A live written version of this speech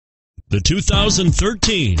The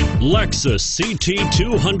 2013 Lexus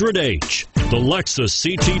CT200H. The Lexus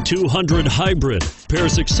CT200 Hybrid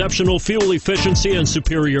pairs exceptional fuel efficiency and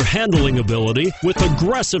superior handling ability with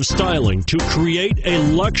aggressive styling to create a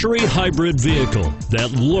luxury hybrid vehicle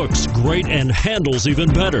that looks great and handles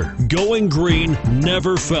even better. Going green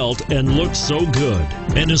never felt and looks so good,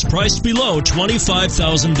 and is priced below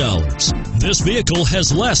 $25,000. This vehicle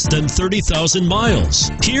has less than 30,000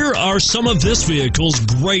 miles. Here are some of this vehicle's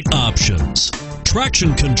great options: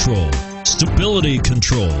 traction control, stability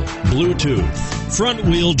control, Bluetooth, front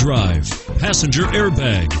wheel drive, passenger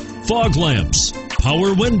airbag, fog lamps,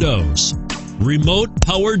 power windows, remote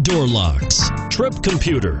power door locks, trip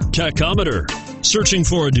computer, tachometer. Searching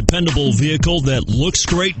for a dependable vehicle that looks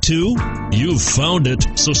great too? You've found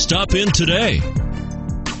it, so stop in today.